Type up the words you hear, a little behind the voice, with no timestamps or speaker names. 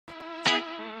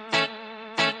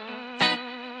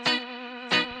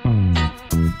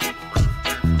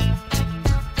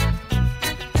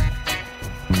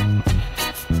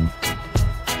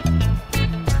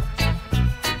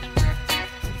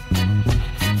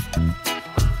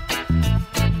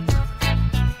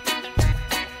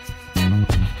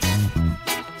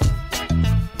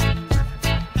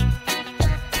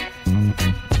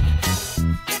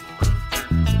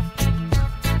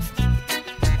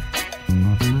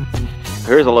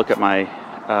Here's a look at my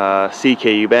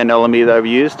CKU band LNB that I've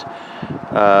used.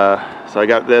 So I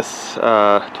got this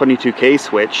 22K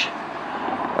switch.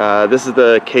 This is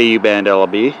the KU band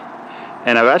LNB,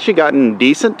 and I've actually gotten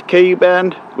decent KU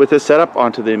band with this setup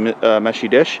onto the meshy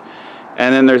dish.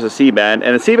 And then there's a C band,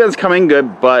 and the C band's coming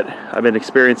good, but I've been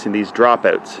experiencing these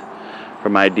dropouts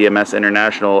from my DMS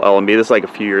International LNB. This is like a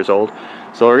few years old,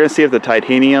 so we're gonna see if the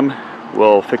titanium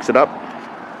will fix it up.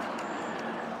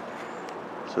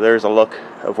 So there's a look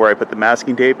of where I put the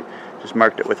masking tape. Just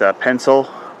marked it with a pencil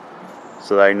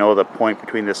so that I know the point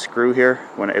between this screw here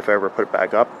if I ever put it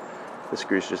back up. The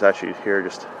screw's just actually here,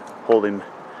 just holding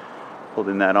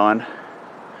that on.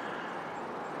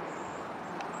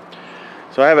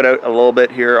 So I have it out a little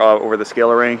bit here over the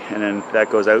Scalar Ring, and then that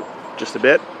goes out just a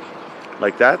bit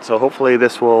like that. So hopefully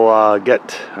this will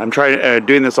I'm trying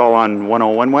doing this all on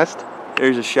 101 West.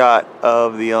 There's a shot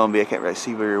of the LNB. I can't really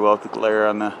see very well with the glare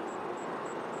on the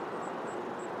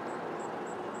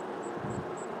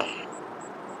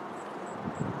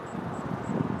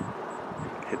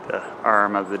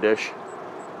arm of the dish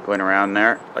going around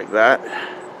there like that.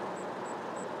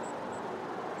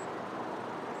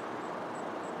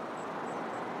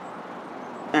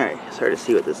 Alright, it's hard to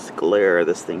see with this glare of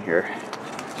this thing here.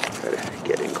 Try to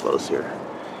get in close here.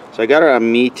 So I got it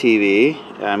on Me TV.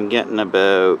 I'm getting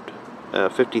about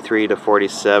 53 to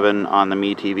 47 on the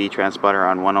Me TV transponder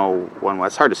on 101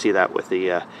 West. It's hard to see that with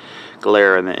the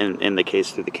glare in the case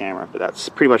through the camera, but that's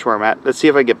pretty much where I'm at. Let's see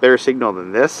if I get better signal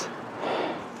than this.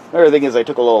 Another thing is I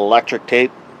took a little electric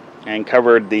tape and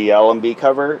covered the LNB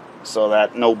cover so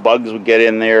that no bugs would get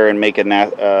in there and make a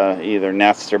either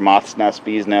nests or moths nest,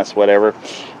 bees nest, whatever.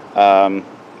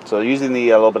 So using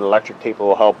the little bit of electric tape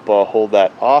will help hold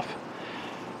that off.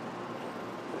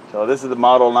 So this is the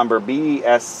model number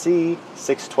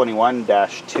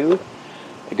BSC621-2.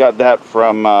 I got that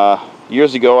from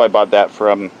years ago. I bought that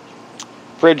from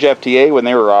Fridge FTA when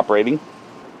they were operating,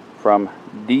 from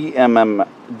DMS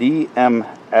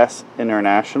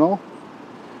International.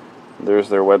 There's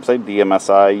their website,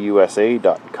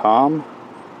 dmsiusa.com.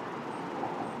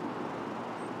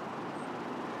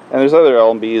 And there's other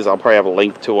LNBs. I'll probably have a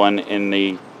link to one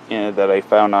that I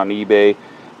found on eBay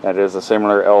that is a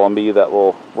similar LNB that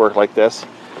will work like this.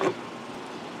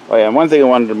 Oh yeah, and one thing I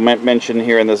wanted to mention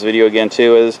here in this video again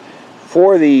too is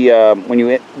for the when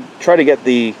you try to get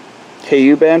the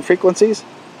KU band frequencies,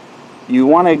 you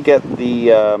want to get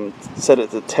the set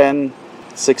it to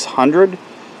 10,600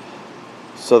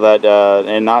 so that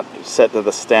and not set to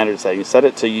the standard setting. Set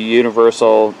it to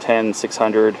universal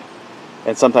 10,600,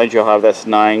 and sometimes you'll have this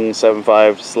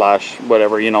 975/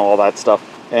 whatever, you know, all that stuff.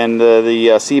 And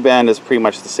the C band is pretty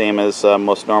much the same as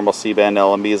most normal C band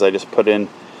LNBs. I just put in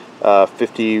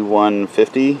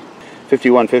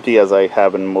 5150 as I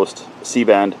have in most C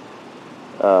band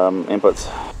inputs.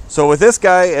 So with this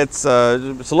guy, it's a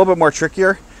little bit more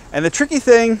trickier. And the tricky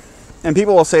thing, and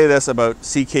people will say this about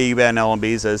CKU band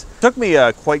LNBs, is it took me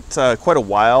quite a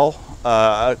while,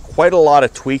 quite a lot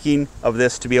of tweaking of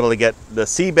this to be able to get the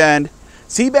C band.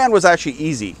 C band was actually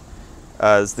easy,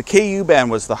 as the KU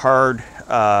band was the harder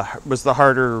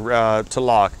to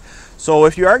lock. So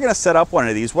if you are going to set up one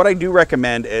of these, what I do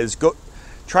recommend is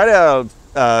try to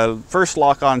first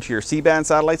lock onto your C band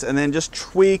satellites, and then just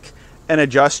tweak and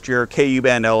adjust your KU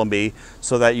band LNB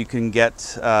so that you can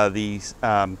get these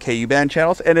KU band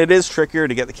channels. And it is trickier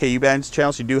to get the KU band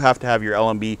channels. You do have to have your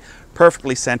LNB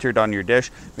perfectly centered on your dish.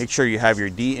 Make sure you have your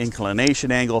de-inclination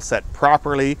angle set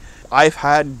properly. I've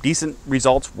had decent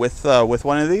results with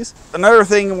one of these. Another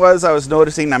thing was I'm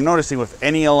noticing with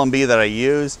any LNB that I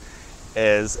use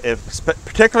is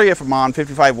particularly if I'm on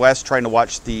 55 West trying to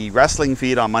watch the wrestling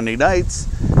feed on Monday nights,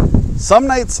 some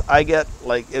nights I get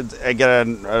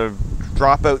a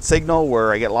dropout signal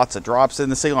where I get lots of drops in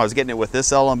the signal. I was getting it with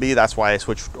this LNB, that's why I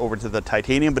switched over to the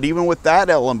titanium. But even with that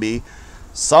LNB,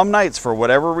 some nights for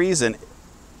whatever reason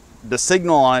the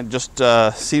signal on it just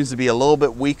seems to be a little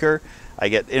bit weaker. I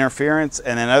get interference,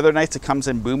 and then other nights it comes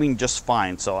in booming just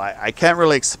fine. So I can't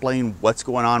really explain what's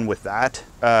going on with that.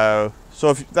 So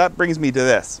if that brings me to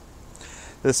this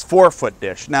 4-foot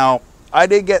dish. Now I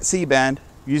did get C-band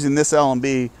using this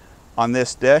LNB on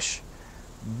this dish,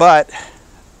 but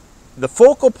the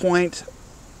focal point,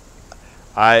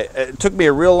 it took me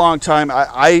a real long time.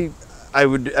 I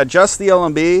would adjust the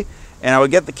LNB and I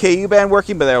would get the KU band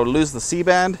working, but I would lose the C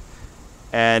band.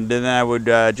 and then I would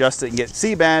adjust it and get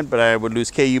C-band, but I would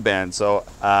lose KU band. So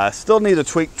still need to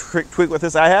tweak with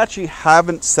this. I actually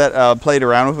haven't played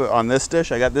around with it on this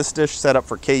dish. I got this dish set up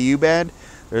for KU band.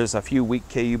 There's a few weak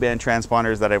KU band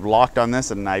transponders that I've locked on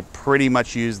this, and I pretty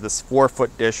much use this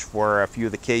 4-foot dish for a few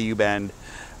of the KU band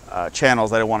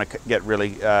channels that I want to get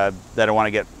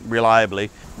reliably.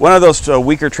 One of those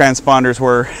weaker transponders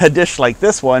were a dish like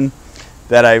this one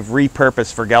that I've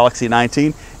repurposed for Galaxy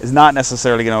 19 is not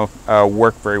necessarily going to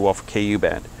work very well for KU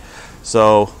band.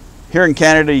 So here in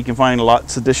Canada, you can find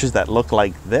lots of dishes that look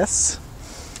like this,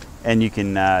 and you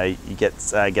can get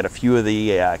a few of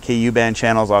the KU band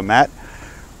channels on that.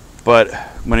 But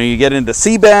when you get into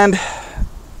C-band,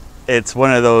 it's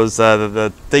one of those,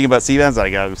 the thing about C-bands,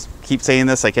 I keep saying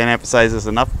this, I can't emphasize this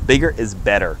enough, bigger is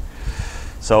better.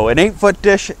 So an 8-foot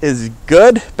dish is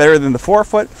good, better than the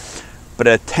 4-foot, but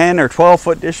a 10 or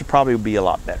 12-foot dish would probably be a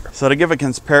lot better. So to give a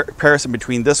comparison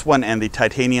between this one and the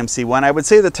titanium C1, I would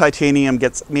say the titanium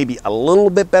gets maybe a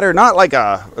little bit better,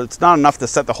 it's not enough to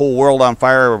set the whole world on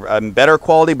fire, better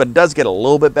quality, but it does get a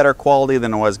little bit better quality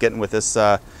than I was getting with this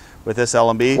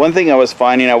LNB. One thing I was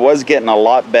finding, I was getting a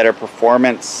lot better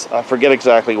performance. I forget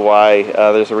exactly why.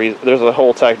 There's a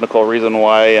whole technical reason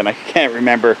why, and I can't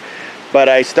remember. But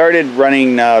I started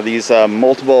running these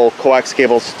multiple coax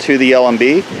cables to the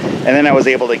LNB, and then I was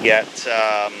able to get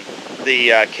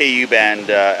the KU band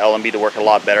LNB to work a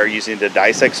lot better using the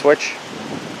dissect switch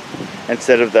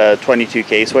instead of the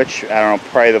 22K switch. I don't know,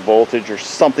 probably the voltage or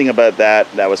something about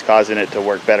that was causing it to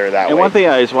work better that way. And one thing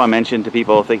I just want to mention to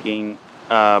people thinking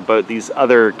about these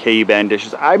other KU band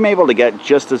dishes, I'm able to get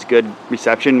just as good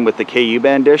reception with the KU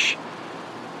band dish,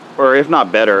 or if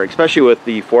not better, especially with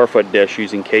the 4-foot dish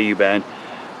using KU band.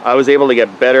 I was able to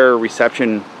get better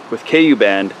reception with KU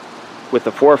band with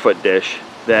the 4-foot dish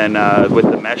than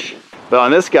with the mesh. But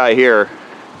on this guy here,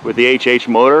 with the HH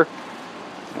motor,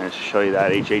 I'll show you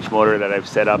that HH motor that I've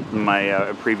set up in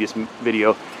my previous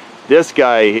video. This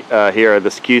guy here,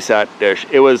 this QSAT dish,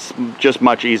 it was just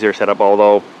much easier setup,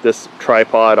 although this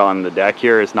tripod on the deck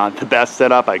here is not the best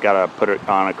setup. I gotta put it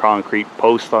on a concrete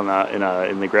post on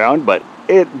in the ground, but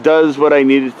it does what I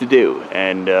needed to do,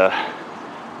 and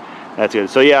that's good.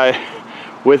 So yeah,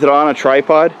 with it on a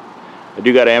tripod, I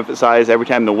do gotta emphasize, every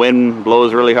time the wind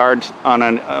blows really hard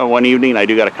on one evening, I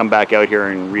do gotta come back out here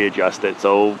and readjust it.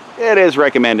 So it is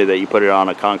recommended that you put it on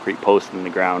a concrete post in the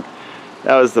ground.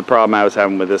 That was the problem I was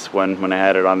having with this one when I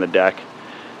had it on the deck.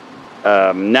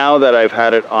 Now that I've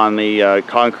had it on the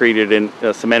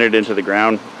cemented into the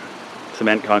ground,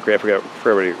 cement concrete, I forget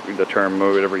the term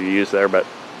or whatever you use there, but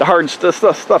the hard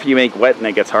stuff you make wet and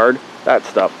it gets hard, that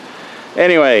stuff.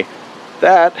 Anyway,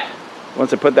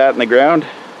 once I put that in the ground,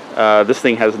 this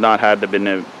thing has not had to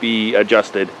be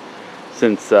adjusted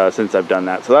since I've done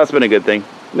that. So that's been a good thing.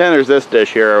 And then there's this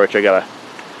dish here, which I gotta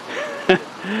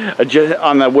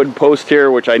on the wood post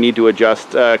here, which I need to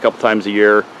adjust a couple times a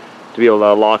year to be able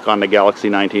to lock on the Galaxy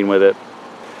 19 with it.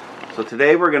 So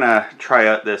today we're gonna try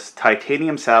out this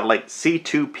titanium satellite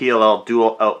C2 PLL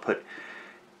dual output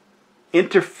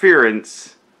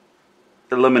interference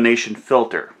elimination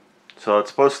filter. So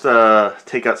it's supposed to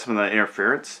take out some of the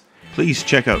interference. Please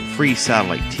check out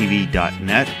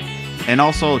freesatellitetv.net. And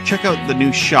also check out the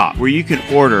new shop where you can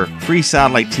order free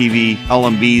satellite TV,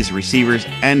 LNBs, receivers,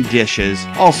 and dishes,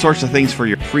 all sorts of things for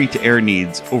your free-to-air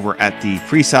needs over at the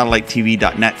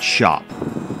freesatellitetv.net shop.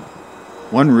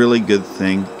 One really good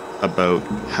thing about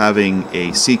having a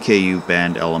CKU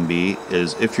band LNB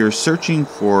is if you're searching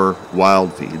for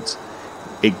wild feeds,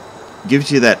 it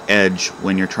gives you that edge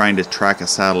when you're trying to track a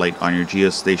satellite on your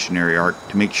geostationary arc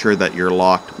to make sure that you're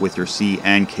locked with your C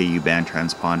and KU band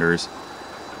transponders.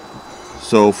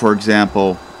 So for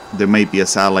example, there might be a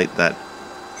satellite that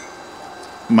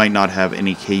might not have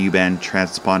any KU band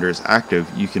transponders active.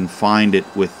 You can find it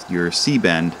with your C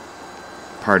band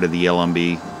part of the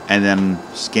LNB and then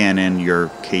scan in your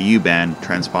KU band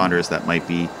transponders that might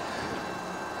be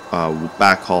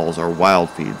backhauls or wild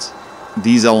feeds.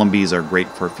 These LNBs are great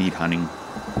for feed hunting.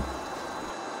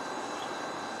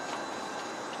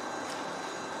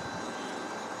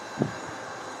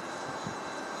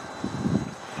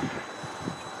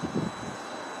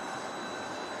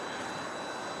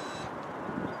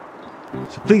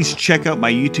 So please check out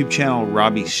my YouTube channel,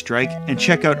 Robbie Strike, and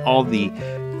check out all the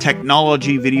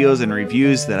technology videos and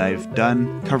reviews that I've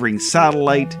done covering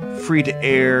satellite,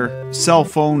 free-to-air, cell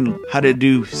phone, how to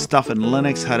do stuff in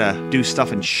Linux, how to do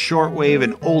stuff in shortwave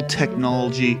and old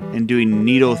technology, and doing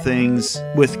neato things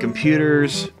with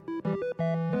computers.